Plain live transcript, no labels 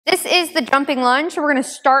This is the jumping lunge. So we're going to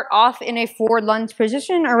start off in a forward lunge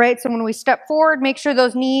position. All right. So when we step forward, make sure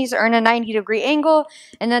those knees are in a 90-degree angle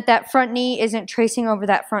and that front knee isn't tracing over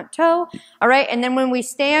that front toe. All right. And then when we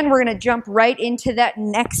stand, we're going to jump right into that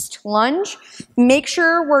next lunge. Make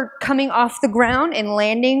sure we're coming off the ground and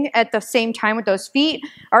landing at the same time with those feet.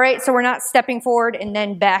 All right. So we're not stepping forward and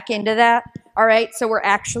then back into that. All right. So we're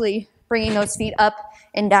actually bringing those feet up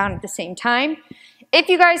and down at the same time. If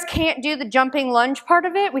you guys can't do the jumping lunge part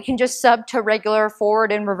of it, we can just sub to regular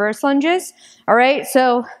forward and reverse lunges. All right,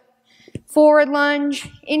 so forward lunge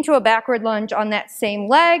into a backward lunge on that same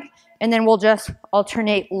leg, and then we'll just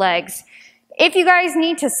alternate legs. If you guys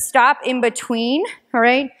need to stop in between, all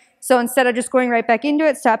right, so instead of just going right back into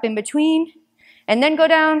it, stop in between, and then go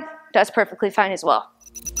down, that's perfectly fine as well.